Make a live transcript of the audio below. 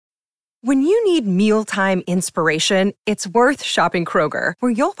When you need mealtime inspiration, it's worth shopping Kroger,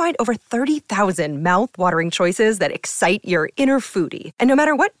 where you'll find over 30,000 mouth-watering choices that excite your inner foodie. And no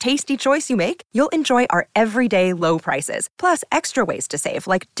matter what tasty choice you make, you'll enjoy our everyday low prices, plus extra ways to save,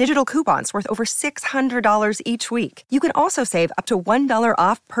 like digital coupons worth over $600 each week. You can also save up to $1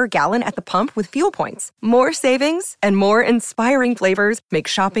 off per gallon at the pump with fuel points. More savings and more inspiring flavors make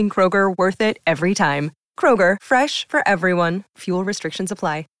shopping Kroger worth it every time. Kroger, fresh for everyone. Fuel restrictions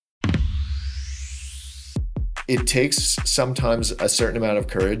apply. It takes sometimes a certain amount of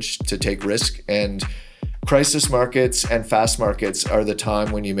courage to take risk, and crisis markets and fast markets are the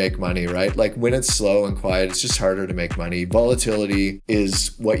time when you make money, right? Like when it's slow and quiet, it's just harder to make money. Volatility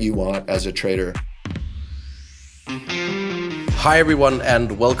is what you want as a trader. Hi everyone,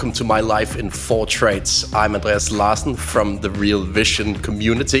 and welcome to my life in 4 trades. I'm Andreas Larsen from the Real Vision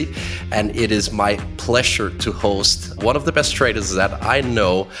community, and it is my pleasure to host one of the best traders that I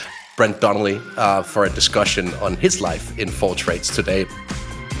know, Brent Donnelly, for a discussion on his life in 4 trades today.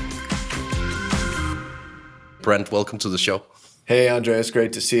 Brent, welcome to the show. Hey, Andreas,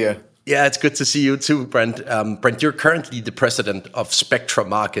 great to see you. Yeah, it's good to see you too, Brent. Brent, you're currently the president of Spectra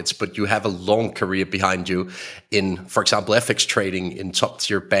Markets, but you have a long career behind you in, for example, FX trading in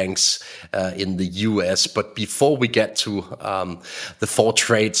top-tier banks in the US. But before we get to the 4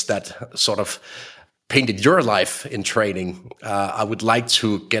 trades that sort of painted your life in trading, I would like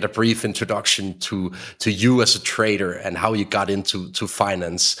to get a brief introduction to you as a trader and how you got into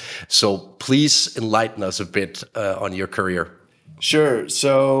finance. So please enlighten us a bit on your career. Sure.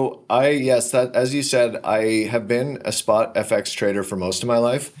 So as you said, I have been a spot FX trader for most of my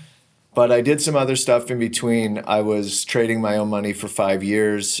life, but I did some other stuff in between. I was trading my own money for 5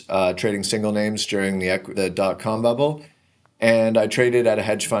 years, trading single names during the dot-com bubble. And I traded at a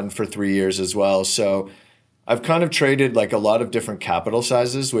hedge fund for 3 years as well. So I've kind of traded like a lot of different capital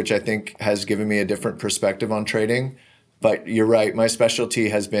sizes, which I think has given me a different perspective on trading. But you're right, my specialty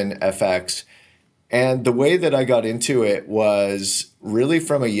has been FX. And the way that I got into it was really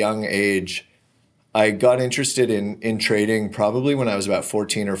from a young age. I got interested in trading probably when I was about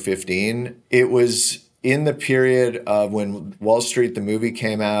 14 or 15. It was in the period of when Wall Street, the movie,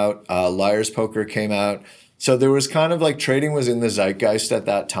 came out, Liar's Poker came out. So there was kind of like trading was in the zeitgeist at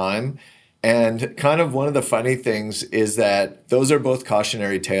that time. And kind of one of the funny things is that those are both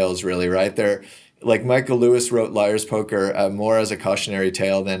cautionary tales, really, right? They're like Michael Lewis wrote Liar's Poker more as a cautionary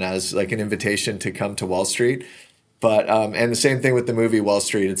tale than as like an invitation to come to Wall Street. But and the same thing with the movie Wall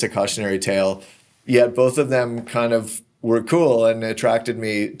Street, it's a cautionary tale. Yet both of them kind of were cool and attracted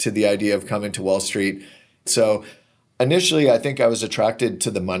me to the idea of coming to Wall Street. So initially, I think I was attracted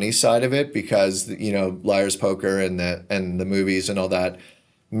to the money side of it because, you know, Liar's Poker and the movies and all that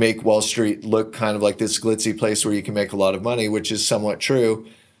make Wall Street look kind of like this glitzy place where you can make a lot of money, which is somewhat true.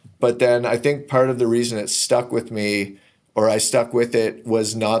 But then I think part of the reason it stuck with me, or I stuck with it,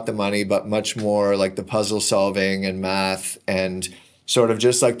 was not the money, but much more like the puzzle solving and math and sort of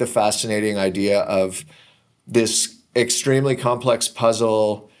just like the fascinating idea of this extremely complex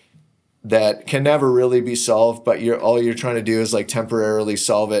puzzle that can never really be solved, but all you're trying to do is like temporarily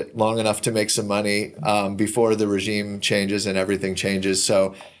solve it long enough to make some money before the regime changes and everything changes.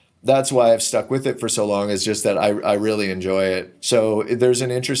 So that's why I've stuck with it for so long, is just that I really enjoy it. So there's an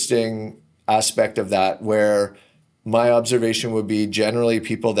interesting aspect of that where my observation would be generally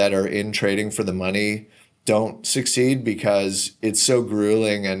people that are in trading for the money don't succeed because it's so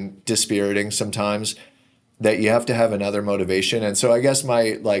grueling and dispiriting sometimes that you have to have another motivation. And so I guess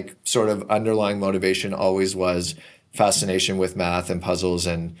my like sort of underlying motivation always was fascination with math and puzzles.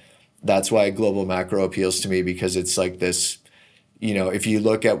 And that's why global macro appeals to me, because it's like this, you know, if you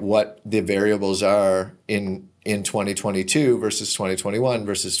look at what the variables are in 2022 versus 2021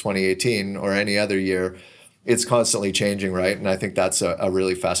 versus 2018 or any other year, it's constantly changing, right? And I think that's a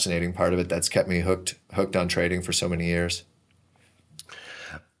really fascinating part of it that's kept me hooked on trading for so many years.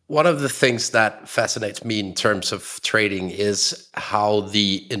 One of the things that fascinates me in terms of trading is how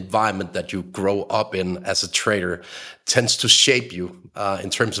the environment that you grow up in as a trader tends to shape you in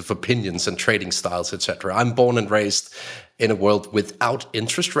terms of opinions and trading styles, etc. I'm born and raised in a world without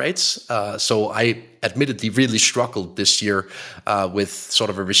interest rates. So I admittedly really struggled this year with sort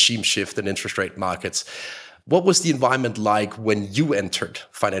of a regime shift in interest rate markets. What was the environment like when you entered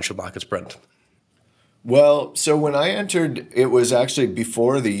financial markets, Brent? Well, so when I entered, it was actually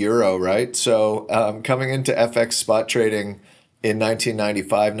before the euro, right? So coming into FX spot trading in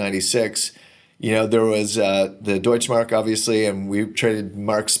 1995, 96, you know, there was the Deutschmark, obviously, and we traded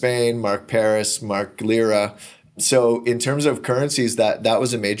Mark Spain, Mark Paris, Mark Lira. So in terms of currencies, that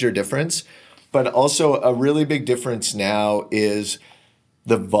was a major difference. But also a really big difference now is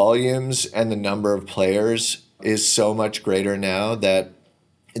the volumes and the number of players is so much greater now that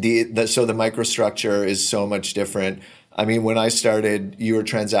so the microstructure is so much different. I mean, when I started, you were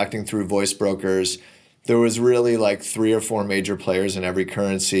transacting through voice brokers. There was really like 3 or 4 major players in every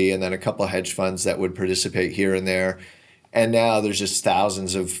currency, and then a couple of hedge funds that would participate here and there. And now there's just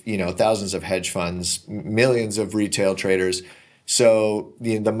thousands of hedge funds, millions of retail traders. So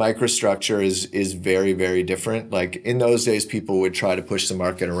the microstructure is very, very different. Like in those days, people would try to push the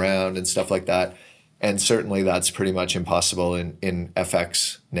market around and stuff like that. And certainly that's pretty much impossible in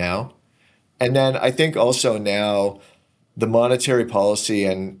FX now. And then I think also now the monetary policy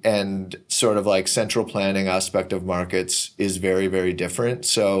and sort of like central planning aspect of markets is very, very different.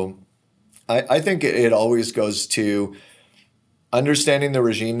 So I think it always goes to understanding the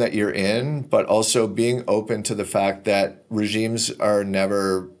regime that you're in, but also being open to the fact that regimes are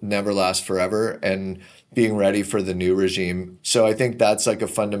never last forever, and being ready for the new regime. So I think that's like a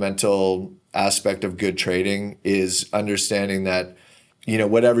fundamental aspect of good trading, is understanding that,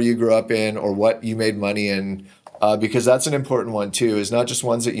 whatever you grew up in or what you made money in, because that's an important one too, is not just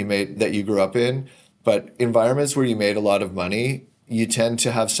ones that you grew up in, but environments where you made a lot of money, you tend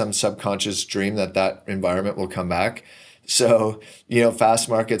to have some subconscious dream that environment will come back. So, fast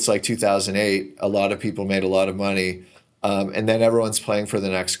markets like 2008, a lot of people made a lot of money, and then everyone's playing for the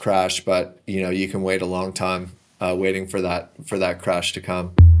next crash. But, you can wait a long time waiting for that crash to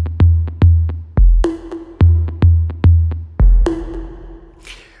come.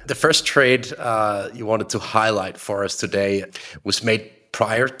 The first trade you wanted to highlight for us today was made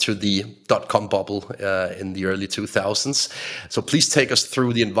prior to the dot-com bubble in the early 2000s. So please take us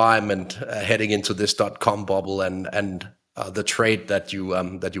through the environment heading into this dot-com bubble and the trade that you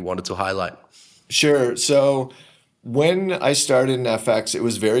wanted to highlight. Sure. So when I started in FX, it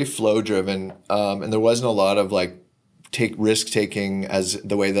was very flow driven, and there wasn't a lot of like risk taking as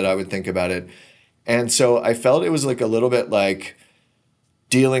the way that I would think about it. And so I felt it was like a little bit like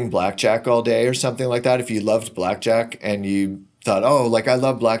dealing blackjack all day or something like that. If you loved blackjack and you thought, oh, like I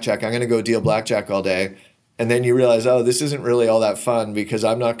love blackjack, I'm going to go deal blackjack all day. And then you realize, oh, this isn't really all that fun because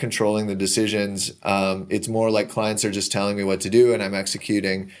I'm not controlling the decisions. It's more like clients are just telling me what to do and I'm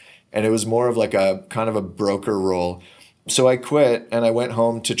executing. And it was more of like a kind of a broker role. So I quit and I went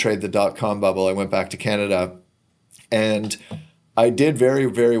home to trade the dot-com bubble. I went back to Canada and I did very,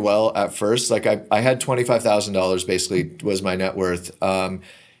 very well at first. Like I had $25,000 basically was my net worth.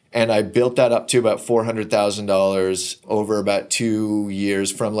 And I built that up to about $400,000 over about 2 years,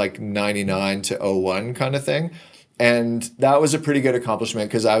 from like 99 to 01 kind of thing. And that was a pretty good accomplishment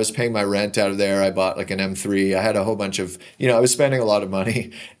because I was paying my rent out of there. I bought like an M3. I had a whole bunch of, I was spending a lot of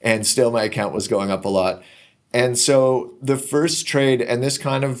money and still my account was going up a lot. And so the first trade, and this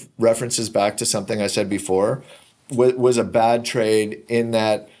kind of references back to something I said before, was a bad trade in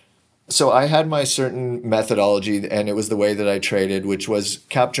that. So I had my certain methodology, and it was the way that I traded, which was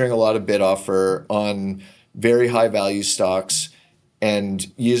capturing a lot of bid offer on very high value stocks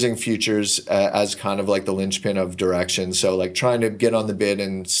and using futures as kind of like the linchpin of direction. So like trying to get on the bid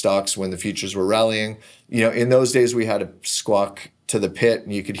in stocks when the futures were rallying. In those days we had a squawk to the pit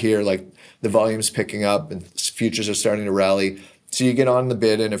and you could hear like the volumes picking up and futures are starting to rally. So you get on the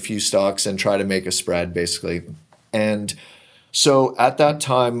bid in a few stocks and try to make a spread basically. And so at that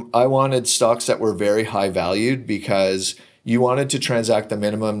time, I wanted stocks that were very high valued because you wanted to transact the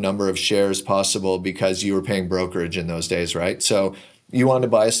minimum number of shares possible because you were paying brokerage in those days, right? So you wanted to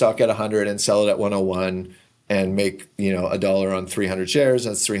buy a stock at 100 and sell it at 101 and make, $1 on 300 shares,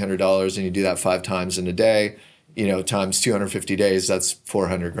 that's $300, and you do that 5 times in a day, times 250 days, that's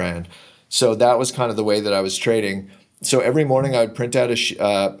 $400,000. So that was kind of the way that I was trading. So every morning I would print out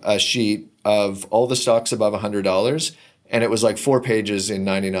a sheet of all the stocks above $100. And it was like 4 pages in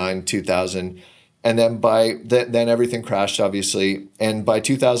 99, 2000. And then then everything crashed, obviously. And by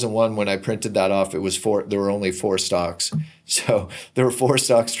 2001, when I printed that off, there were only 4 stocks. So there were 4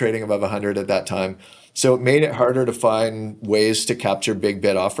 stocks trading above 100 at that time. So it made it harder to find ways to capture big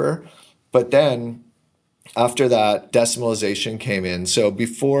bid offer. But then after that, decimalization came in. So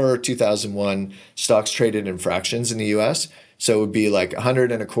before 2001, stocks traded in fractions in the US. So it would be like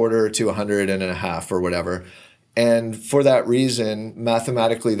 125 to 100.5 or whatever. And for that reason,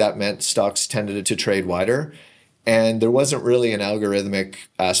 mathematically, that meant stocks tended to trade wider. And there wasn't really an algorithmic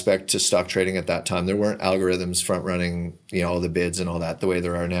aspect to stock trading at that time. There weren't algorithms front running, all the bids and all that the way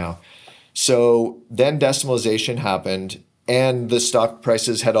there are now. So then decimalization happened and the stock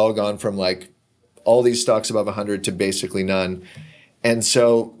prices had all gone from like all these stocks above 100 to basically none. And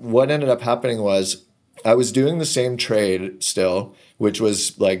so what ended up happening was I was doing the same trade still, which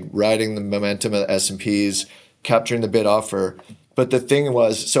was like riding the momentum of the S&Ps, capturing the bid offer, But the thing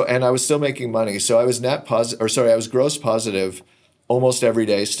was, and I was still making money. So I was I was gross positive almost every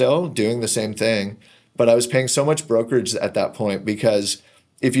day still doing the same thing. But I was paying so much brokerage at that point because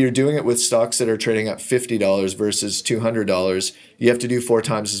if you're doing it with stocks that are trading at $50 versus $200, you have to do 4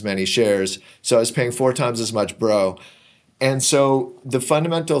 times as many shares. So I was paying 4 times as much bro. And so the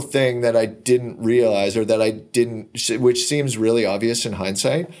fundamental thing that I didn't realize, or that I didn't, which seems really obvious in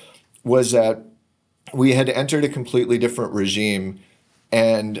hindsight, was that we had entered a completely different regime.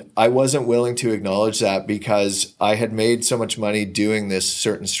 And I wasn't willing to acknowledge that because I had made so much money doing this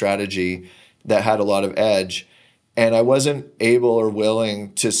certain strategy that had a lot of edge. And I wasn't able or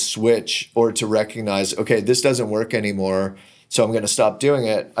willing to switch or to recognize, okay, this doesn't work anymore, so I'm going to stop doing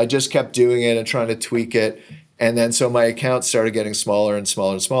it. I just kept doing it and trying to tweak it. And then so my account started getting smaller and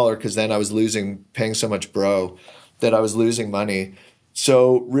smaller and smaller because then I was paying so much bro that I was losing money.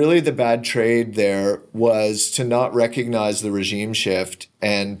 So really the bad trade there was to not recognize the regime shift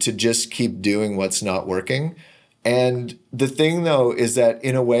and to just keep doing what's not working. And the thing though is that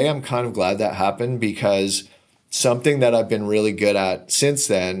in a way I'm kind of glad that happened, because something that I've been really good at since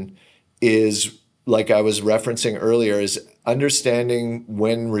then is, like I was referencing earlier, is understanding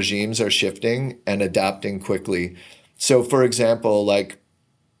when regimes are shifting and adapting quickly. So for example, like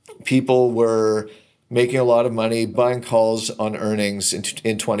people were making a lot of money buying calls on earnings in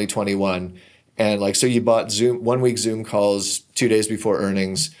 2021. And like, so you bought 1 week Zoom calls 2 days before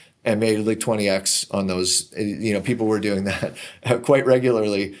earnings and made like 20x on those. You know, people were doing that quite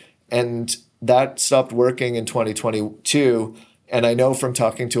regularly. And that stopped working in 2022. And I know from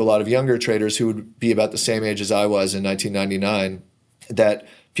talking to a lot of younger traders who would be about the same age as I was in 1999, that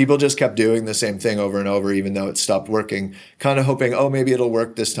people just kept doing the same thing over and over, even though it stopped working, kind of hoping, oh, maybe it'll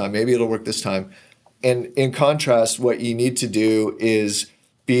work this time. Maybe it'll work this time. And in contrast, what you need to do is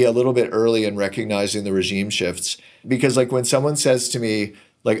be a little bit early in recognizing the regime shifts. Because like when someone says to me,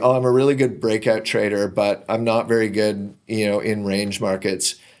 like, oh, I'm a really good breakout trader, but I'm not very good, in range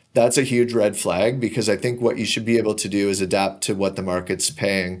markets, that's a huge red flag, because I think what you should be able to do is adapt to what the market's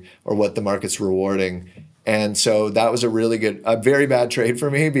paying or what the market's rewarding. And so that was a very bad trade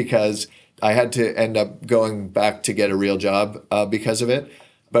for me, because I had to end up going back to get a real job because of it.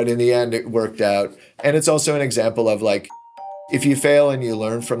 But in the end, it worked out. And it's also an example of like, if you fail and you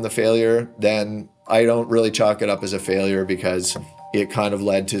learn from the failure, then I don't really chalk it up as a failure, because it kind of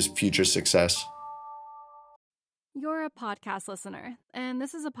led to future success. You're a podcast listener, and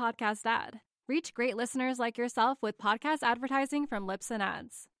this is a podcast ad. Reach great listeners like yourself with podcast advertising from Libsyn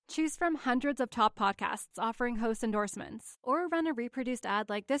Ads. Choose from hundreds of top podcasts offering host endorsements, or run a reproduced ad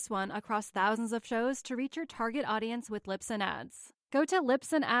like this one across thousands of shows to reach your target audience with Libsyn Ads. Go to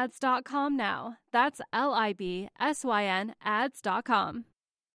libsynads.com now. That's LIBSYN ads.com.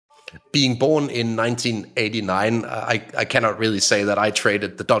 Being born in 1989, I cannot really say that I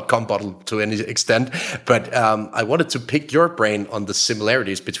traded the dot-com bubble to any extent, but I wanted to pick your brain on the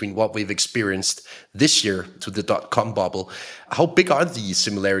similarities between what we've experienced this year to the dot-com bubble. How big are the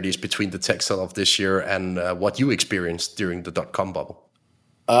similarities between the tech sell-off this year and what you experienced during the dot-com bubble?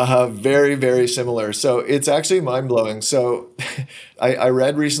 Very, very similar. So it's actually mind-blowing. So I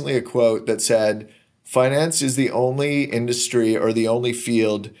read recently a quote that said, finance is the only industry or the only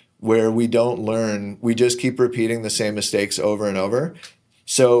field where we don't learn, we just keep repeating the same mistakes over and over.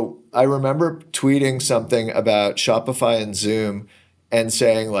 So I remember tweeting something about Shopify and Zoom and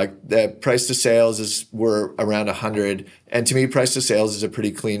saying like the price to sales were around 100. And to me, price to sales is a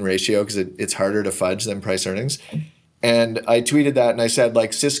pretty clean ratio because it's harder to fudge than price earnings. And I tweeted that and I said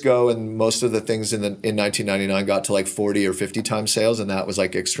like Cisco and most of the things in 1999 got to like 40 or 50 times sales, and that was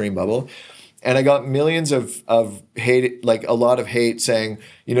like extreme bubble. And I got millions of hate, like a lot of hate saying,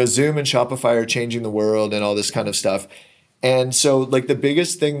 Zoom and Shopify are changing the world and all this kind of stuff. And so like the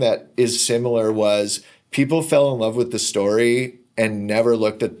biggest thing that is similar was people fell in love with the story and never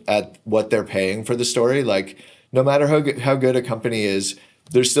looked at what they're paying for the story. Like no matter how good a company is,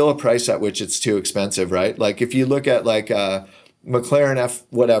 there's still a price at which it's too expensive, right? Like if you look at like McLaren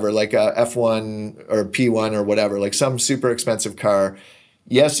F1 or P1 or whatever, like some super expensive car,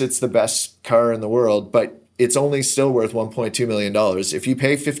 yes, it's the best car in the world, but it's only still worth $1.2 million. If you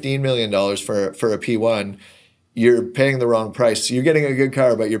pay $15 million for a P1, you're paying the wrong price. You're getting a good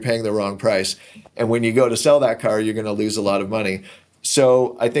car, but you're paying the wrong price. And when you go to sell that car, you're going to lose a lot of money.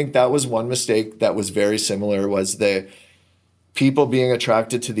 So I think that was one mistake that was very similar, was the people being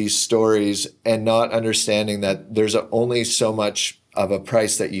attracted to these stories and not understanding that there's only so much of a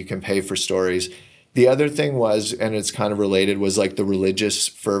price that you can pay for stories. The other thing was, and it's kind of related, was like the religious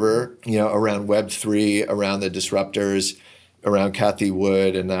fervor, around Web3, around the disruptors, around Cathie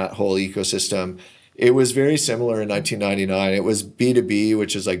Wood and that whole ecosystem. it was very similar in 1999. It was B2B,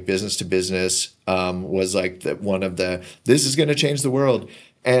 which is like business to business, was like this is going to change the world.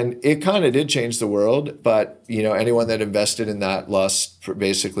 And it kind of did change the world, but anyone that invested in that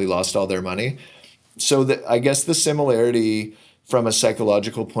basically lost all their money. So I guess the similarity from a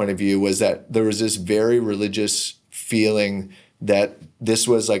psychological point of view was that there was this very religious feeling that this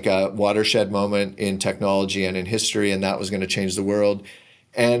was like a watershed moment in technology and in history, and that was going to change the world.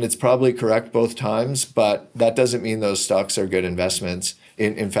 And it's probably correct both times, but that doesn't mean those stocks are good investments.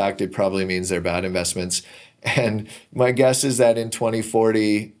 In fact, it probably means they're bad investments. And my guess is that in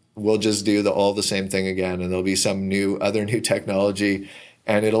 2040, we'll just do all the same thing again, and there'll be some other new technology,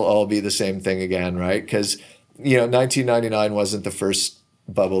 and it'll all be the same thing again, right? Because 1999 wasn't the first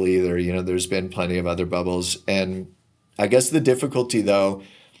bubble either. There's been plenty of other bubbles. And I guess the difficulty, though,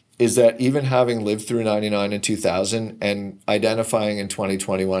 is that even having lived through 99 and 2000 and identifying in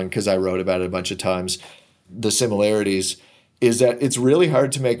 2021, because I wrote about it a bunch of times, the similarities, is that it's really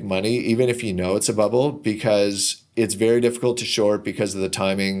hard to make money, even if you know it's a bubble, because it's very difficult to short because of the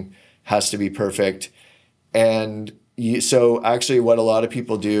timing has to be perfect. And so actually what a lot of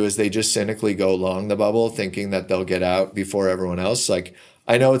people do is they just cynically go long the bubble thinking that they'll get out before everyone else. Like,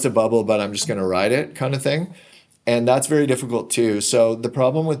 I know it's a bubble, but I'm just going to ride it kind of thing. And that's very difficult too. So the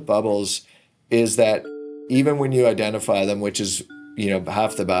problem with bubbles is that even when you identify them, which is,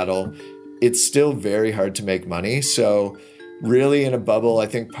 half the battle, it's still very hard to make money. So really in a bubble, I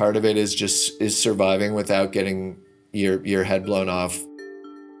think part of it is surviving without getting your head blown off.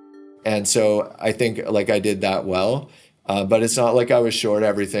 And so I think like I did that well, but it's not like I was short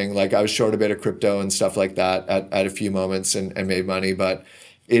everything. Like I was short a bit of crypto and stuff like that at a few moments and made money, but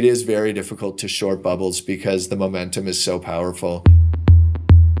it is very difficult to short bubbles because the momentum is so powerful.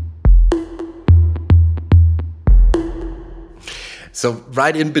 So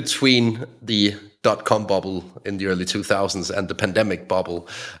right in between the dot-com bubble in the early 2000s and the pandemic bubble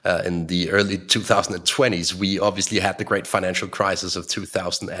in the early 2020s, we obviously had the great financial crisis of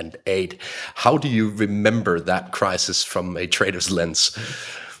 2008. How do you remember that crisis from a trader's lens?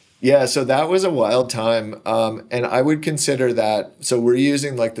 Yeah, so that was a wild time. And I would consider that, so we're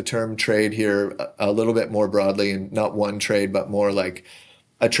using like the term trade here a little bit more broadly, and not one trade, but more like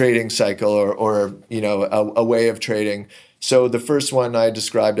a trading cycle or a way of trading. So the first one I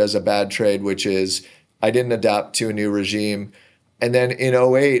described as a bad trade, which is I didn't adapt to a new regime. And then in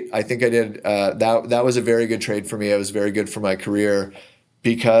 2008, I think I did, that was a very good trade for me. It was very good for my career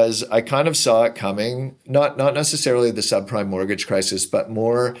because I kind of saw it coming, not necessarily the subprime mortgage crisis, but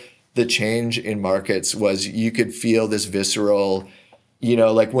more the change in markets was you could feel this visceral,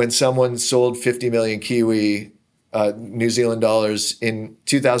 like when someone sold 50 million Kiwi New Zealand dollars in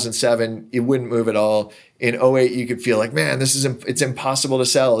 2007, it wouldn't move at all. In 2008, you could feel like, man, it's impossible to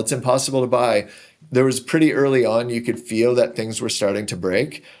sell. It's impossible to buy. There was pretty early on, you could feel that things were starting to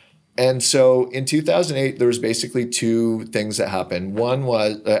break. And so in 2008, there was basically two things that happened. One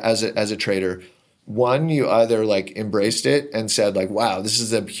was, as a trader, one, you either like embraced it and said like, wow, this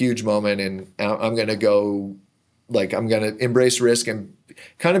is a huge moment and I'm going to embrace risk and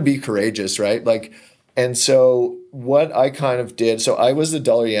kind of be courageous, right? And so what I kind of did, so I was the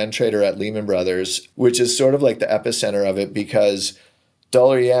dollar yen trader at Lehman Brothers, which is sort of like the epicenter of it because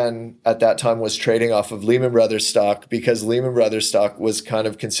dollar yen at that time was trading off of Lehman Brothers stock because Lehman Brothers stock was kind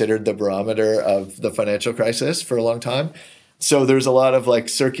of considered the barometer of the financial crisis for a long time. So there's a lot of like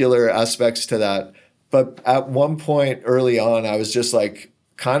circular aspects to that. But at one point early on, I was just like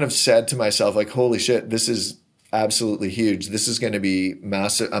kind of said to myself, like, holy shit, this is absolutely huge. This is going to be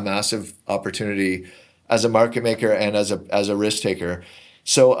a massive opportunity as a market maker and as a risk taker.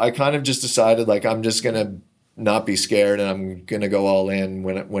 So I kind of just decided like I'm just going to not be scared and I'm going to go all in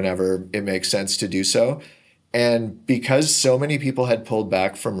whenever it makes sense to do so. And because so many people had pulled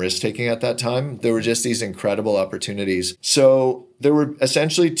back from risk taking at that time, there were just these incredible opportunities. So there were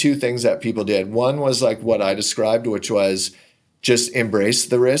essentially two things that people did. One was like what I described, which was just embrace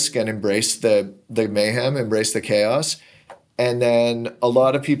the risk and embrace the mayhem, embrace the chaos. And then a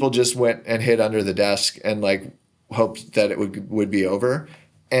lot of people just went and hid under the desk and like hoped that it would be over.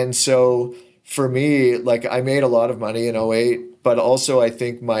 And so for me, like I made a lot of money in 2008, but also I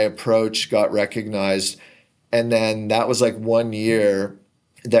think my approach got recognized. And then that was like 1 year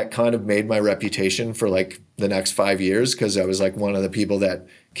that kind of made my reputation for like the next 5 years because I was like one of the people that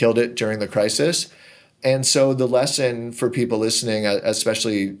killed it during the crisis. And so the lesson for people listening,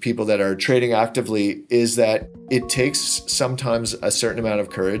 especially people that are trading actively, is that it takes sometimes a certain amount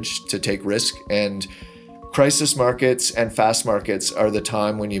of courage to take risk. And crisis markets and fast markets are the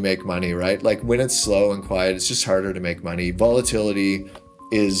time when you make money, right? Like when it's slow and quiet, it's just harder to make money. Volatility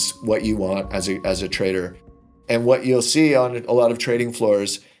is what you want as a trader. And what you'll see on a lot of trading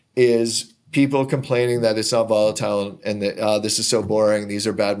floors is people complaining that it's not volatile and that this is so boring, these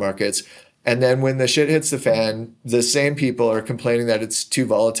are bad markets. And then when the shit hits the fan, the same people are complaining that it's too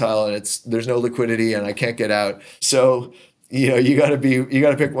volatile and there's no liquidity and I can't get out. So, you got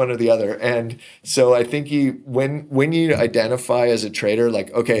to pick one or the other. And so I think when you identify as a trader,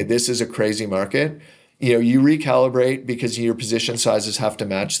 like, okay, this is a crazy market, you recalibrate because your position sizes have to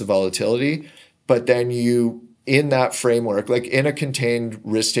match the volatility. But then in that framework, like in a contained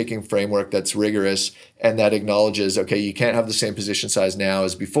risk-taking framework that's rigorous and that acknowledges, okay, you can't have the same position size now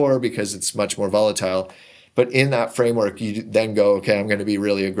as before because it's much more volatile. But in that framework, you then go, okay, I'm going to be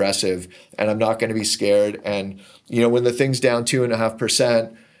really aggressive and I'm not going to be scared. And, when the thing's down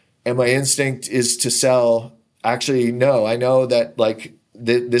 2.5% and my instinct is to sell, actually, no, I know that like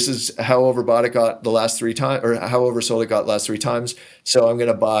this is how overbought it got the last 3 times or how oversold it got last 3 times. So I'm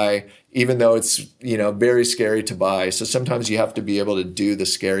going to buy, even though it's, very scary to buy. So sometimes you have to be able to do the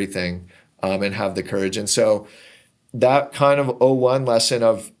scary thing and have the courage. And so that kind of 01 lesson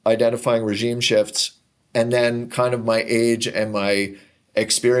of identifying regime shifts and then kind of my age and my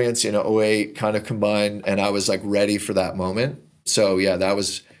experience in 08 kind of combined, and I was like ready for that moment. So yeah,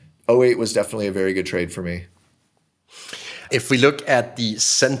 08 was definitely a very good trade for me. If we look at the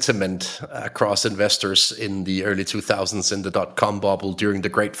sentiment across investors in the early 2000s, in the dot-com bubble, during the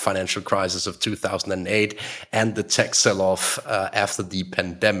great financial crisis of 2008 and the tech sell-off after the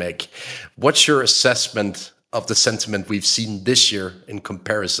pandemic, what's your assessment of the sentiment we've seen this year in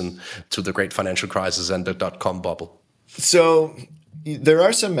comparison to the great financial crisis and the dot-com bubble? So there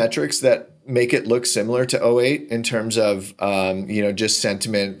are some metrics that make it look similar to 08 in terms of, just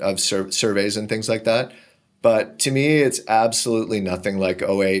sentiment of surveys and things like that. But to me, it's absolutely nothing like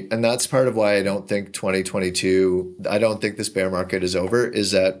 08. And that's part of why I don't think 2022, I don't think this bear market is over,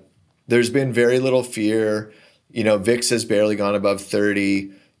 is that there's been very little fear. VIX has barely gone above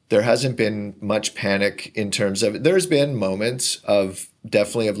 30. There hasn't been much panic in terms of, there's been moments of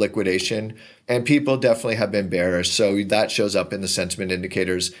definitely of liquidation and people definitely have been bearish. So that shows up in the sentiment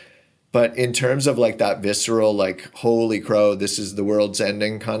indicators. But in terms of like that visceral, like, holy crow, this is the world's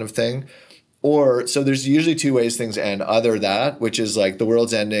ending kind of thing. So there's usually 2 ways things end, either that, which is like the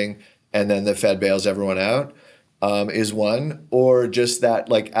world's ending and then the Fed bails everyone out, is one, or just that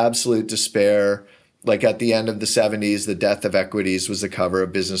like absolute despair. Like at the end of the 70s, the death of equities was the cover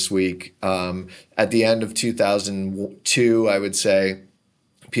of Business Week. At the end of 2002, I would say,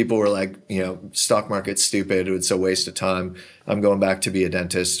 people were like, stock market's stupid. It's a waste of time. I'm going back to be a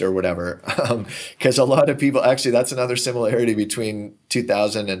dentist or whatever. Because a lot of people, actually, that's another similarity between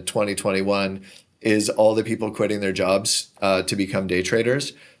 2000 and 2021 is all the people quitting their jobs to become day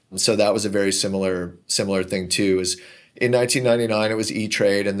traders. So that was a very similar thing too. Is in 1999, it was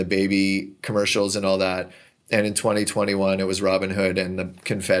E-Trade and the baby commercials and all that. And in 2021, it was Robinhood and the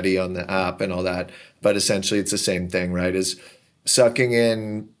confetti on the app and all that. But essentially, it's the same thing, right? Is sucking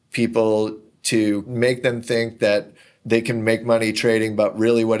in people to make them think that they can make money trading. But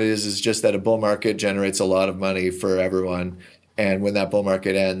really what it is just that a bull market generates a lot of money for everyone. And when that bull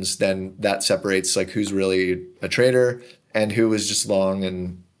market ends, then that separates like who's really a trader and who was just long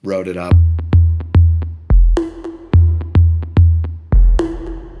and rode it up.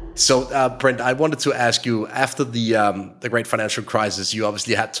 So, Brent, I wanted to ask you, after the great financial crisis, you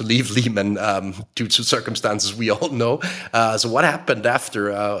obviously had to leave Lehman due to circumstances we all know. So what happened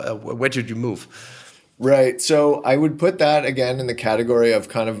after? Where did you move? Right. So I would put that again in the category of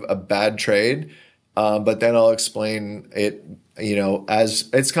kind of a bad trade. But then I'll explain it, as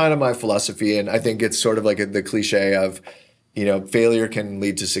it's kind of my philosophy. And I think it's sort of like the cliche of, failure can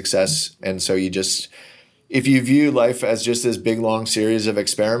lead to success. And so if you view life as just this big, long series of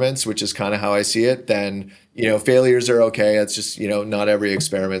experiments, which is kind of how I see it, then, failures are okay. It's just, not every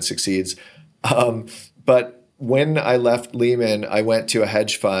experiment succeeds. But when I left Lehman, I went to a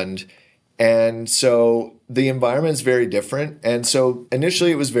hedge fund. And so the environment's very different. And so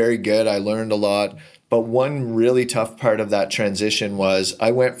initially it was very good. I learned a lot. But one really tough part of that transition was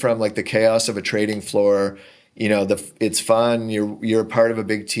I went from like the chaos of a trading floor. It's fun. You're a part of a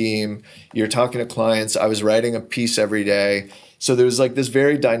big team. You're talking to clients. I was writing a piece every day. So there was like this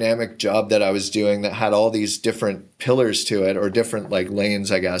very dynamic job that I was doing that had all these different pillars to it, or different like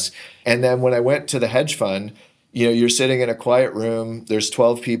lanes, I guess. And then when I went to the hedge fund, you're sitting in a quiet room. There's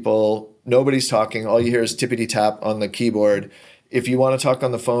 12 people. Nobody's talking. All you hear is tippity tap on the keyboard. If you want to talk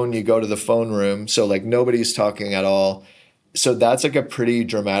on the phone, you go to the phone room. So like nobody's talking at all. So that's like a pretty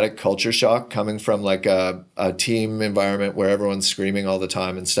dramatic culture shock coming from like a team environment where everyone's screaming all the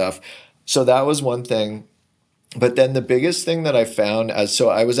time and stuff. So that was one thing. But then the biggest thing that I found so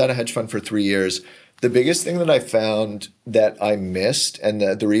I was at a hedge fund for 3 years. The biggest thing that I found that I missed, and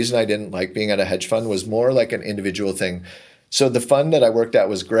the reason I didn't like being at a hedge fund, was more like an individual thing. So the fund that I worked at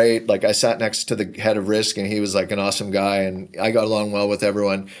was great. Like, I sat next to the head of risk, and he was like an awesome guy, and I got along well with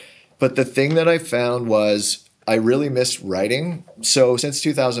everyone. But the thing that I found was I really missed writing. So since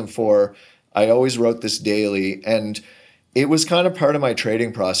 2004, I always wrote this daily, and it was kind of part of my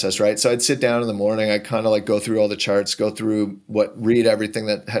trading process, right? So I'd sit down in the morning, I'd kind of like go through all the charts, go through read everything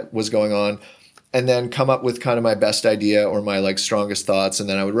that was going on, and then come up with kind of my best idea or my like strongest thoughts. And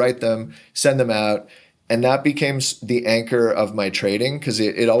then I would write them, send them out. And that became the anchor of my trading, because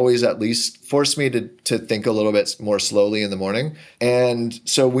it always at least forced me to think a little bit more slowly in the morning. And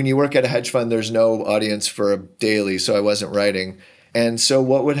so when you work at a hedge fund, there's no audience for a daily, so I wasn't writing. And so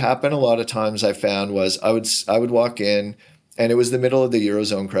what would happen a lot of times, I found, was I would walk in, and it was the middle of the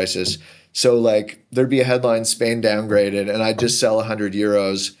Eurozone crisis. So like there'd be a headline, Spain downgraded, and I'd just sell 100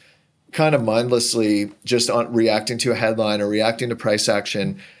 euros kind of mindlessly, just on reacting to a headline or reacting to price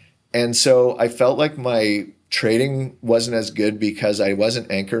action. And so I felt like my trading wasn't as good because I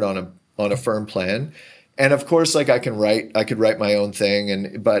wasn't anchored on a firm plan. And of course, like I could write my own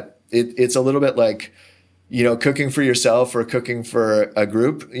thing, but it's a little bit like, cooking for yourself or cooking for a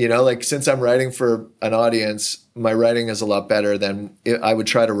group. Like, since I'm writing for an audience, my writing is a lot better than I would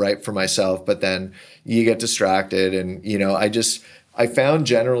try to write for myself, but then you get distracted. And, I found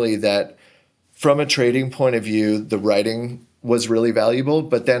generally that from a trading point of view, the writing was really valuable,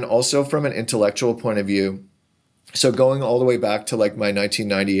 but then also from an intellectual point of view. So going all the way back to like my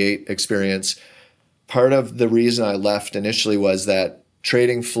 1998 experience, part of the reason I left initially was that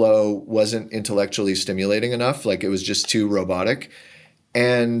trading flow wasn't intellectually stimulating enough. Like, it was just too robotic.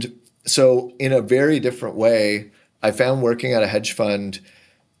 And so in a very different way, I found working at a hedge fund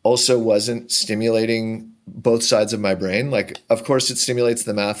also wasn't stimulating both sides of my brain. Like, of course, it stimulates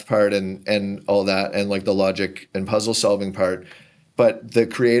the math part and all that, and like the logic and puzzle solving part, but the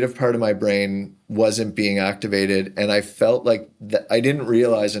creative part of my brain wasn't being activated. And I felt like I didn't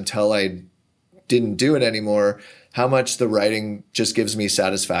realize until I didn't do it anymore how much the writing just gives me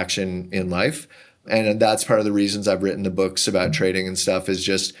satisfaction in life. And that's part of the reasons I've written the books about trading and stuff, is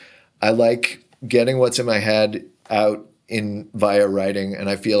just I like getting what's in my head out via writing, and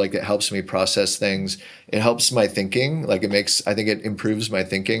I feel like it helps me process things. It helps my thinking. Like, I think it improves my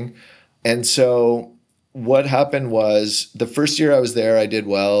thinking. And so what happened was, the first year I was there, I did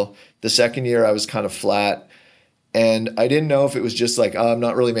well. The second year I was kind of flat, and I didn't know if it was just like, I'm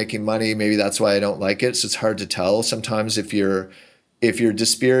not really making money. Maybe that's why I don't like it. So it's hard to tell sometimes if you're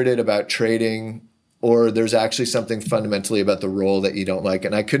dispirited about trading, or there's actually something fundamentally about the role that you don't like.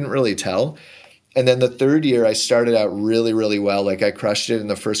 And I couldn't really tell. And then the third year, I started out really, really well. Like, I crushed it in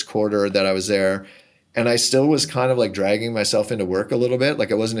the first quarter that I was there. And I still was kind of like dragging myself into work a little bit.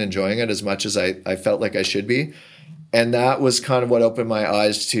 Like, I wasn't enjoying it as much as I felt like I should be. And that was kind of what opened my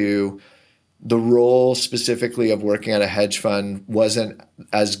eyes to the role specifically of working at a hedge fund wasn't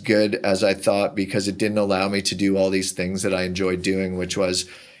as good as I thought, because it didn't allow me to do all these things that I enjoyed doing, which was,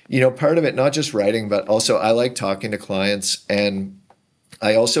 part of it, not just writing, but also I like talking to clients. And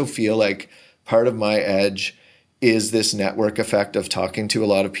I also feel like part of my edge is this network effect of talking to a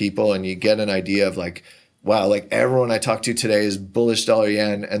lot of people, and you get an idea of like, wow, like everyone I talked to today is bullish dollar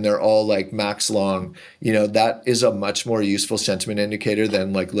yen, and they're all like max long. That is a much more useful sentiment indicator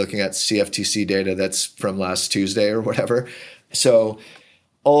than like looking at CFTC data that's from last Tuesday or whatever. So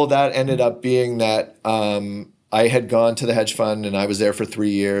all of that ended up being that I had gone to the hedge fund, and I was there for 3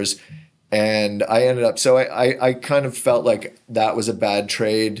 years, and I ended up, so I kind of felt like that was a bad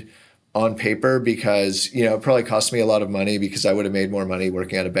trade on paper, because, it probably cost me a lot of money, because I would have made more money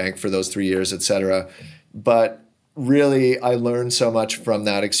working at a bank for those 3 years, et cetera. But really, I learned so much from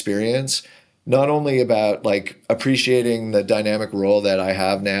that experience, not only about like appreciating the dynamic role that I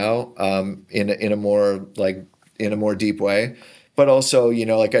have now in a more deep way, but also,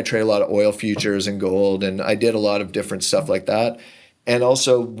 like I trade a lot of oil futures and gold, and I did a lot of different stuff like that. And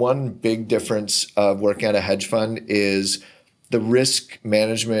also, one big difference of working at a hedge fund is the risk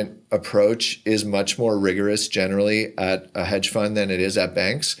management approach is much more rigorous generally at a hedge fund than it is at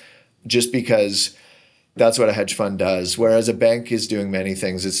banks, just because that's what a hedge fund does. Whereas a bank is doing many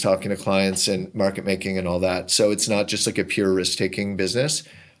things. It's talking to clients and market making and all that. So it's not just like a pure risk-taking business.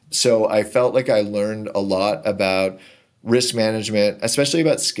 So I felt like I learned a lot about risk management, especially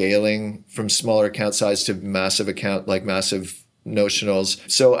about scaling from smaller account size to massive account, like massive notionals.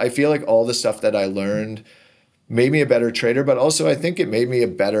 So I feel like all the stuff that I learned made me a better trader, but also I think it made me a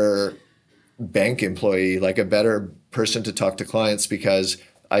better bank employee, like a better person to talk to clients, because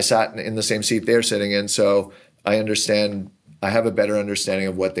I sat in the same seat they're sitting in. So I have a better understanding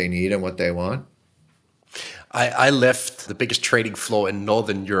of what they need and what they want. I left the biggest trading floor in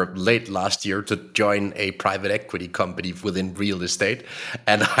Northern Europe late last year to join a private equity company within real estate.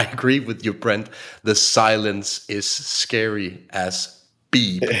 And I agree with you, Brent. The silence is scary as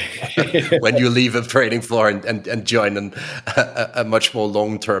beep when you leave a trading floor and join a much more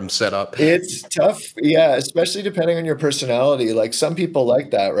long-term setup. It's tough. Yeah, especially depending on your personality. Like some people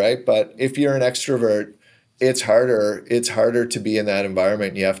like that, right? But if you're an extrovert, it's harder. It's harder to be in that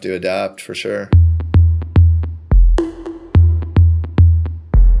environment. You have to adapt for sure.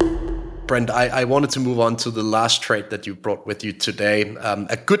 Brent, I wanted to move on to the last trade that you brought with you today,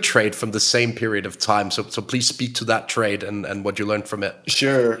 a good trade from the same period of time. So please speak to that trade and what you learned from it.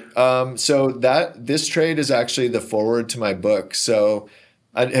 Sure. So this trade is actually the forward to my book. So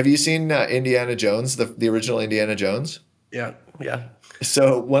have you seen Indiana Jones, the original Indiana Jones? Yeah.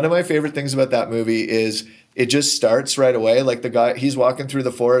 So one of my favorite things about that movie is it just starts right away. Like the guy, he's walking through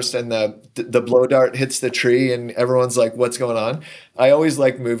the forest and the blow dart hits the tree and everyone's like, what's going on? I always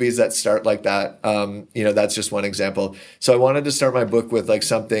like movies that start like that. That's just one example. So I wanted to start my book with like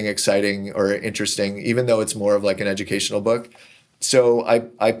something exciting or interesting, even though it's more of like an educational book. So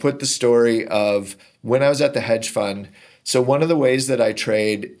I put the story of when I was at the hedge fund. So one of the ways that I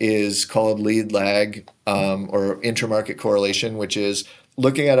trade is called lead lag or intermarket correlation, which is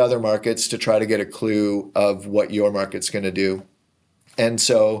looking at other markets to try to get a clue of what your market's going to do. And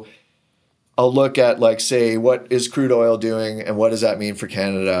so I'll look at like, say, what is crude oil doing and what does that mean for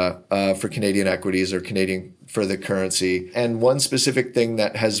Canada, for Canadian equities or Canadian for the currency. And one specific thing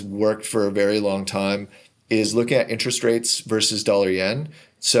that has worked for a very long time is looking at interest rates versus dollar yen.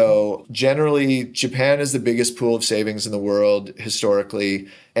 So generally, Japan is the biggest pool of savings in the world historically.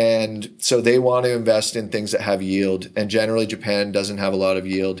 And so they want to invest in things that have yield. And generally, Japan doesn't have a lot of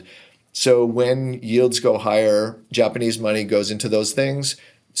yield. So when yields go higher, Japanese money goes into those things.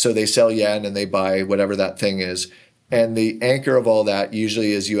 So they sell yen and they buy whatever that thing is. And the anchor of all that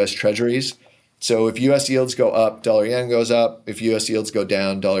usually is US Treasuries. So if US yields go up, dollar yen goes up. If US yields go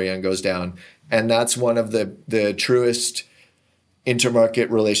down, dollar yen goes down. And that's one of the truest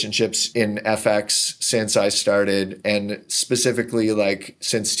intermarket relationships in FX since I started, and specifically like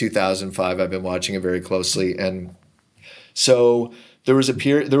since 2005, I've been watching it very closely. And so there was a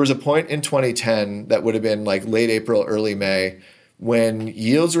point in 2010 that would have been like late April, early May, when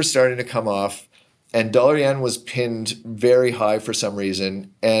yields were starting to come off and dollar yen was pinned very high for some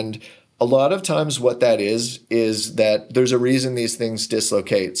reason. And a lot of times what that is that there's a reason these things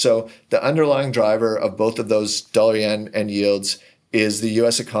dislocate. So the underlying driver of both of those dollar yen and yields is the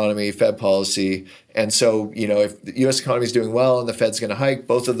U.S. economy, Fed policy. And so, if the U.S. economy is doing well and the Fed's going to hike,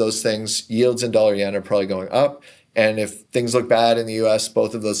 both of those things, yields and dollar yen are probably going up. And if things look bad in the U.S.,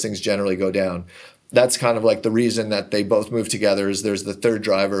 both of those things generally go down. That's kind of like the reason that they both move together is there's the third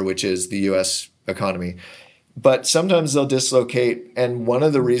driver, which is the U.S. economy. But sometimes they'll dislocate. And one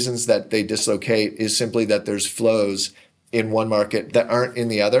of the reasons that they dislocate is simply that there's flows in one market that aren't in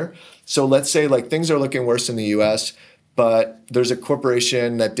the other. So let's say like things are looking worse in the U.S., but there's a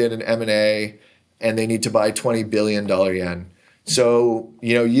corporation that did an M&A and they need to buy $20 billion yen. So,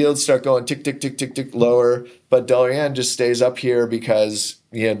 yields start going tick, tick, tick, tick, tick lower, but dollar yen just stays up here because,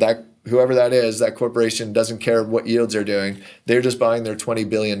 that whoever that is, that corporation doesn't care what yields are doing. They're just buying their $20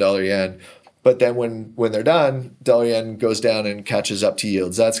 billion yen. But then when they're done, dollar yen goes down and catches up to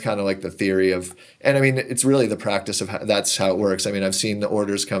yields. That's kind of like the theory of, and I mean, it's really the practice of that's how it works. I mean, I've seen the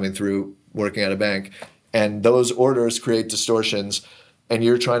orders coming through working at a bank. And those orders create distortions, and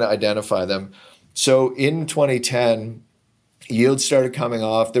you're trying to identify them. So in 2010, yields started coming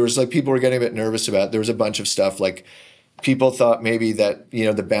off. There was like people were getting a bit nervous about it. There was a bunch of stuff like people thought maybe that,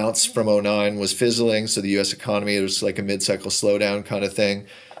 the bounce from 2009 was fizzling. So the U.S. economy, it was like a mid-cycle slowdown kind of thing.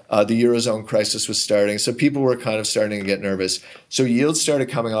 The Eurozone crisis was starting. So people were kind of starting to get nervous. So yields started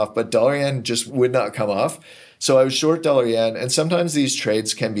coming off, but dollar yen just would not come off. So I was short dollar yen, and sometimes these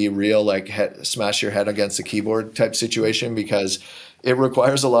trades can be real, like smash your head against the keyboard type situation because it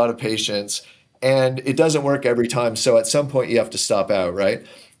requires a lot of patience and it doesn't work every time. So at some point you have to stop out, right?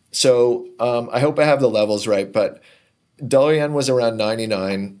 So I hope I have the levels right, but dollar yen was around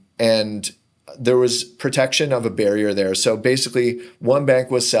 99 and there was protection of a barrier there. So basically one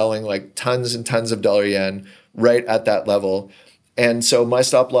bank was selling like tons and tons of dollar yen right at that level. And so my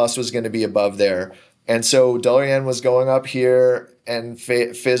stop loss was going to be above there. And so dollar yen was going up here and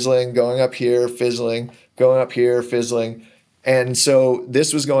fizzling, going up here, fizzling, going up here, fizzling. And so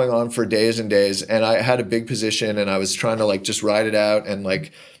this was going on for days and days. And I had a big position and I was trying to like just ride it out and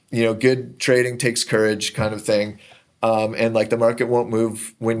like, good trading takes courage kind of thing. And like the market won't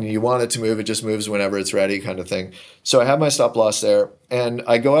move when you want it to move. It just moves whenever it's ready kind of thing. So I have my stop loss there and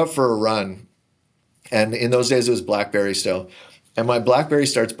I go out for a run. And in those days it was BlackBerry still. And my BlackBerry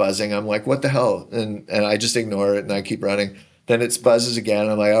starts buzzing. I'm like, what the hell? And I just ignore it and I keep running. Then it buzzes again.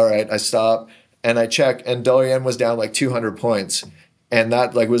 I'm like, all right, I stop and I check and dollar yen was down like 200 points. And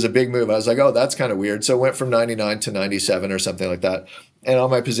that like was a big move. I was like, oh, that's kind of weird. So it went from 99 to 97 or something like that. And on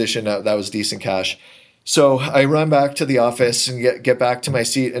my position, that was decent cash. So I run back to the office and get back to my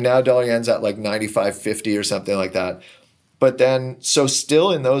seat. And now dollar yen's at like 95.50 or something like that. But then, so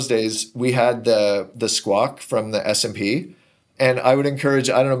still in those days, we had the squawk from the S&P. And I would encourage,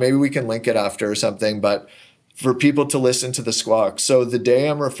 I don't know, maybe we can link it after or something, but for people to listen to the squawk. So the day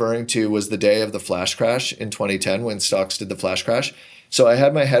I'm referring to was the day of the flash crash in 2010 when stocks did the flash crash. So I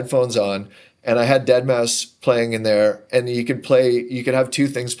had my headphones on and I had deadmau5 playing in there, and you could have two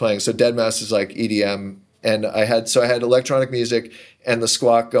things playing. So deadmau5 is like EDM, and I had electronic music and the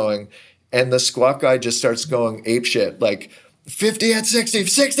squawk going, and the squawk guy just starts going apeshit, like 50 at 60,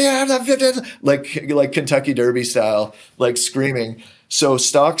 60 at 50, like Kentucky Derby style, like screaming. So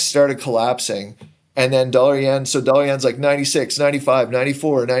stocks started collapsing, and then dollar yen's like 96, 95,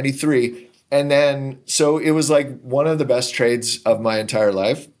 94, 93. And then, so it was like one of the best trades of my entire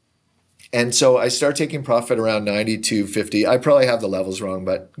life. And so I start taking profit around 92.50. I probably have the levels wrong,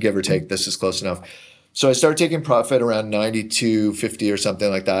 but give or take, this is close enough. So I start taking profit around 92.50 or something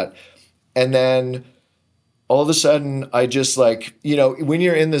like that. And then all of a sudden, I just like, when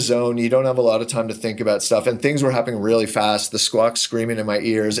you're in the zone, you don't have a lot of time to think about stuff. And things were happening really fast. The squawk screaming in my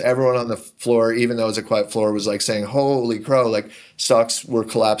ears. Everyone on the floor, even though it was a quiet floor, was like saying, holy crow, like stocks were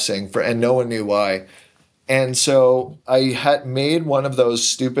collapsing and no one knew why. And so I had made one of those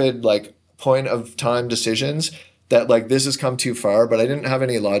stupid like point of time decisions that like this has come too far, but I didn't have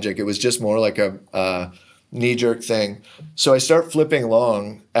any logic. It was just more like a knee-jerk thing. So I start flipping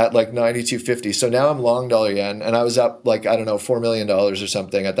long at like 92.50. So now I'm long dollar yen, and I was up like, I don't know, $4 million or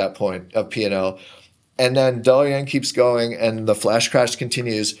something at that point of P&L. And then dollar yen keeps going and the flash crash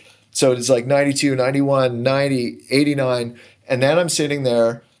continues. So it's like 92, 91, 90, 89. And then I'm sitting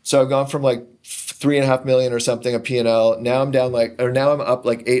there. So I've gone from like 3.5 million or something of P&L. Now I'm up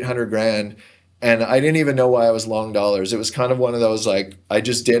like 800 grand. And I didn't even know why I was long dollars. It was kind of one of those, like, I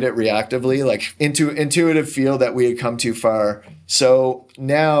just did it reactively, like intuitive feel that we had come too far. So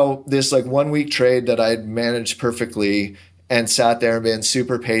now this like 1 week trade that I'd managed perfectly and sat there and been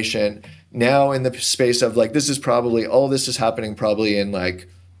super patient. Now in the space of like, this is happening probably in like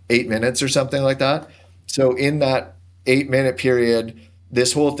 8 minutes or something like that. So in that 8 minute period,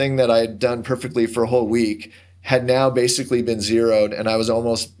 this whole thing that I had done perfectly for a whole week had now basically been zeroed, and I was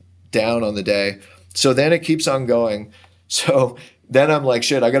almost down on the day. So then it keeps on going. So then I'm like,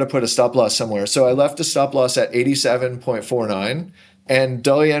 shit, I got to put a stop loss somewhere. So I left a stop loss at 87.49, and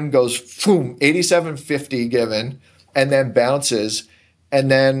dollar yen goes, boom, 87.50 given, and then bounces. And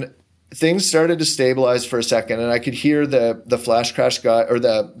then things started to stabilize for a second, and I could hear the flash crash guy, or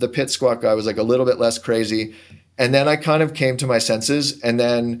the pit squawk guy was like a little bit less crazy. And then I kind of came to my senses. And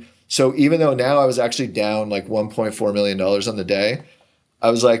then, so even though now I was actually down like $1.4 million on the day,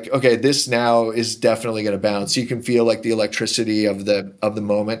 I was like, okay, this now is definitely going to bounce. You can feel like the electricity of the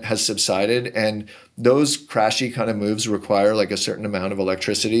moment has subsided, and those crashy kind of moves require like a certain amount of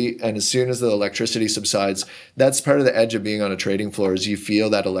electricity. And as soon as the electricity subsides, that's part of the edge of being on a trading floor, is you feel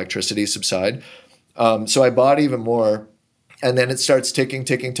that electricity subside. So I bought even more, and then it starts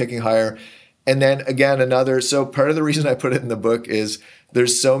ticking higher. And then again, so part of the reason I put it in the book is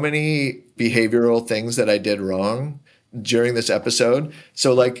there's so many behavioral things that I did wrong during this episode.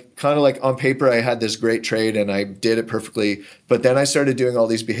 So like kind of like on paper, I had this great trade and I did it perfectly, but then I started doing all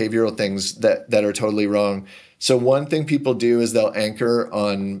these behavioral things that are totally wrong. So one thing people do is they'll anchor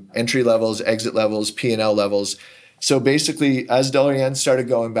on entry levels, exit levels, P&L levels. So basically, as dollar yen started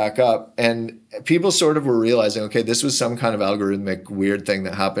going back up, and people sort of were realizing, okay, this was some kind of algorithmic weird thing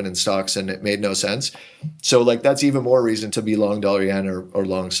that happened in stocks and it made no sense. So like that's even more reason to be long dollar yen or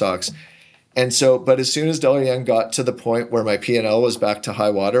long stocks. And so, but as soon as dollar yen got to the point where my P&L was back to high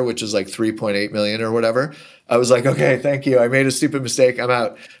water, which is like 3.8 million or whatever, I was like, okay, thank you. I made a stupid mistake. I'm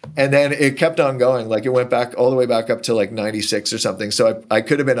out. And then it kept on going. Like it went back all the way back up to like 96 or something. So I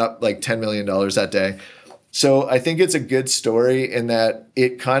could have been up like $10 million that day. So I think it's a good story in that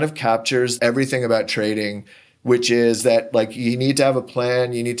it kind of captures everything about trading, which is that like you need to have a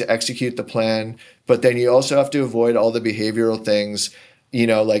plan, you need to execute the plan, but then you also have to avoid all the behavioral things.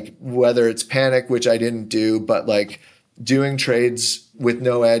 Like whether it's panic, which I didn't do, but like doing trades with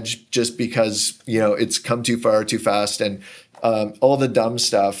no edge just because, it's come too far too fast. And all the dumb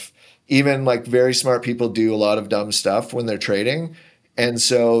stuff. Even like very smart people do a lot of dumb stuff when they're trading. And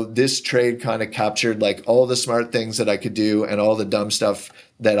so this trade kind of captured like all the smart things that I could do and all the dumb stuff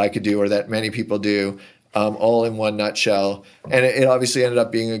that I could do or that many people do, all in one nutshell. And it obviously ended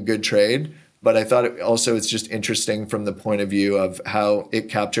up being a good trade. But I thought it's just interesting from the point of view of how it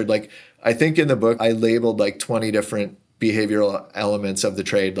captured, like, I think in the book, I labeled like 20 different behavioral elements of the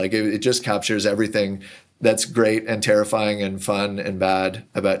trade. Like it just captures everything that's great and terrifying and fun and bad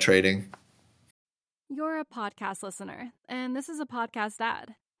about trading. You're a podcast listener, and this is a podcast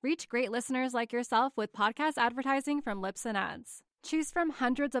ad. Reach great listeners like yourself with podcast advertising from Libsyn Ads. Choose from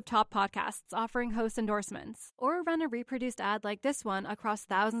hundreds of top podcasts offering host endorsements, or run a reproduced ad like this one across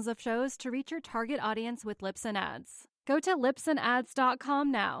thousands of shows to reach your target audience with Libsyn Ads. Go to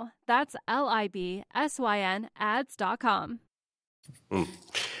libsynads.com now. That's LIBSYN ads.com.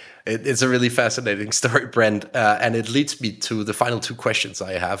 It's a really fascinating story, Brent, and it leads me to the final two questions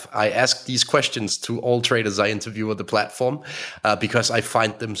I have. I ask these questions to all traders I interview on the platform because I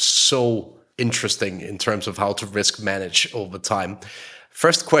find them so interesting in terms of how to risk manage over time.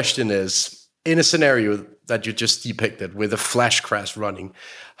 First question is, in a scenario that you just depicted with a flash crash running,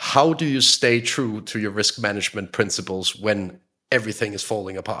 how do you stay true to your risk management principles when everything is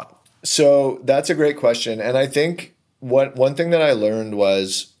falling apart? So that's a great question. And I think one thing that I learned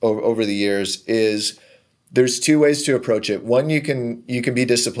was over the years is there's two ways to approach it. One, you can be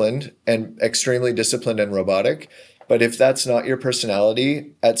disciplined and extremely disciplined and robotic. But if that's not your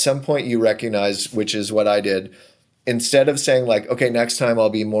personality, at some point you recognize, which is what I did, instead of saying like, okay, next time I'll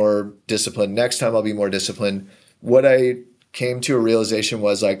be more disciplined, what I came to a realization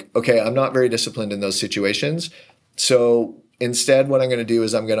was like, okay, I'm not very disciplined in those situations. So instead, what I'm going to do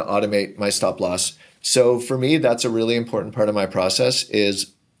is I'm going to automate my stop loss. So for me, that's a really important part of my process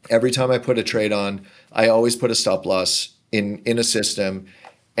is every time I put a trade on, I always put a stop loss in a system.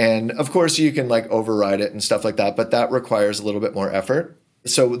 And of course, you can like override it and stuff like that, but that requires a little bit more effort.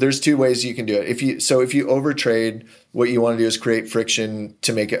 So there's two ways you can do it. If you overtrade, what you want to do is create friction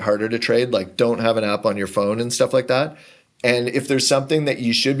to make it harder to trade, like don't have an app on your phone and stuff like that. And if there's something that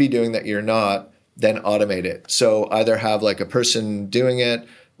you should be doing that you're not, then automate it. So either have like a person doing it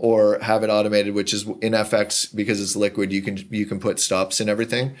or have it automated, which is in FX, because it's liquid, you can put stops and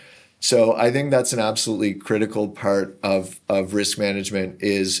everything. So I think that's an absolutely critical part of risk management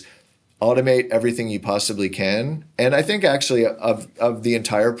is automate everything you possibly can. And I think actually of the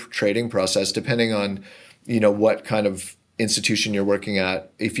entire trading process, depending on, what kind of institution you're working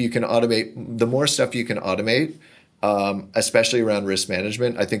at, if you can automate, the more stuff you can automate, especially around risk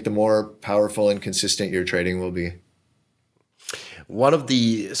management, I think the more powerful and consistent your trading will be. One of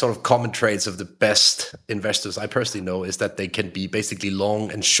the sort of common traits of the best investors I personally know is that they can be basically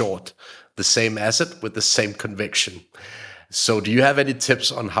long and short the same asset with the same conviction. So do you have any tips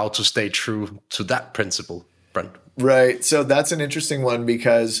on how to stay true to that principle, Brent? Right. So that's an interesting one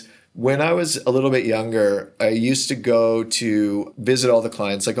because when I was a little bit younger, I used to go to visit all the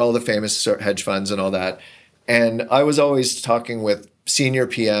clients, like all the famous hedge funds and all that. And I was always talking with senior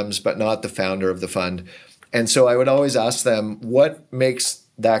PMs, but not the founder of the fund. And so I would always ask them, what makes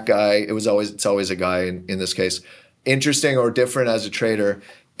that guy, it's always a guy in this case, interesting or different as a trader?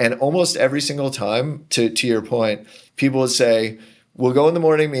 And almost every single time, to your point, people would say, we'll go in the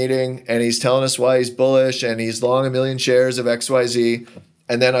morning meeting and he's telling us why he's bullish and he's long 1 million shares of XYZ.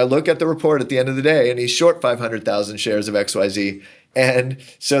 And then I look at the report at the end of the day and he's short 500,000 shares of XYZ. And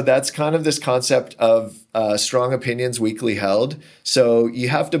so that's kind of this concept of strong opinions weakly held. So you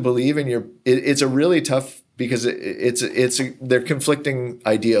have to believe in it's a really tough, because they're conflicting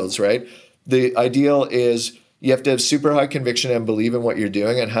ideals, right? The ideal is you have to have super high conviction and believe in what you're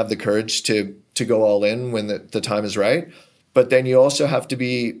doing and have the courage to go all in when the time is right. But then you also have to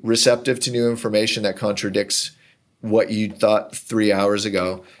be receptive to new information that contradicts what you thought 3 hours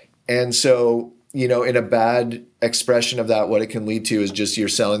ago. And so, in a bad expression of that, what it can lead to is just you're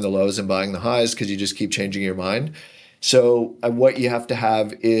selling the lows and buying the highs because you just keep changing your mind. So what you have to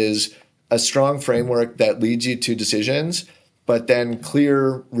have is a strong framework that leads you to decisions, but then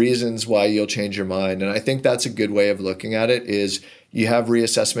clear reasons why you'll change your mind. And I think that's a good way of looking at it is you have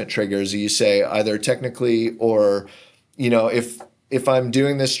reassessment triggers. You say either technically or, if I'm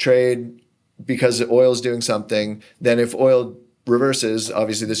doing this trade because oil is doing something, then if oil reverses,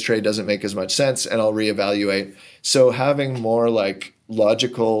 obviously this trade doesn't make as much sense and I'll reevaluate. So having more like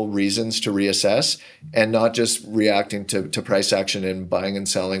logical reasons to reassess and not just reacting to price action and buying and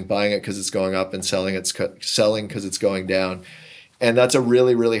selling, buying it because it's going up and selling because it's going down. And that's a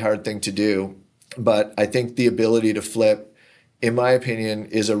really, really hard thing to do. But I think the ability to flip, in my opinion,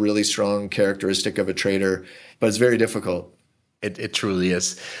 is a really strong characteristic of a trader, but it's very difficult. It truly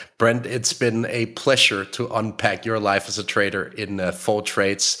is. Brent, it's been a pleasure to unpack your life as a trader in 4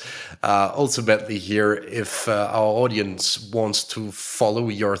 trades. Ultimately here, if our audience wants to follow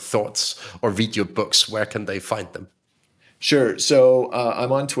your thoughts or read your books, where can they find them? Sure. So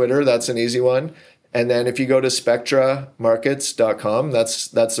I'm on Twitter. That's an easy one. And then if you go to spectramarkets.com, that's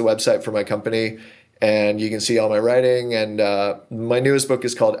the website for my company. And you can see all my writing. And my newest book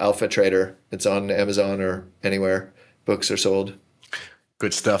is called Alpha Trader. It's on Amazon or anywhere books are sold.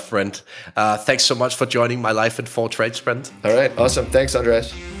 Good stuff, Brent. Thanks so much for joining My Life in 4 Trades, Brent. All right. Awesome. Thanks,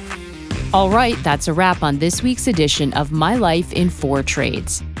 Andreas. All right. That's a wrap on this week's edition of My Life in 4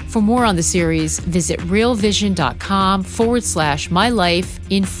 Trades. For more on the series, visit realvision.com/My Life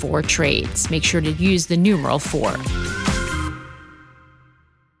in 4 Trades. Make sure to use the numeral 4.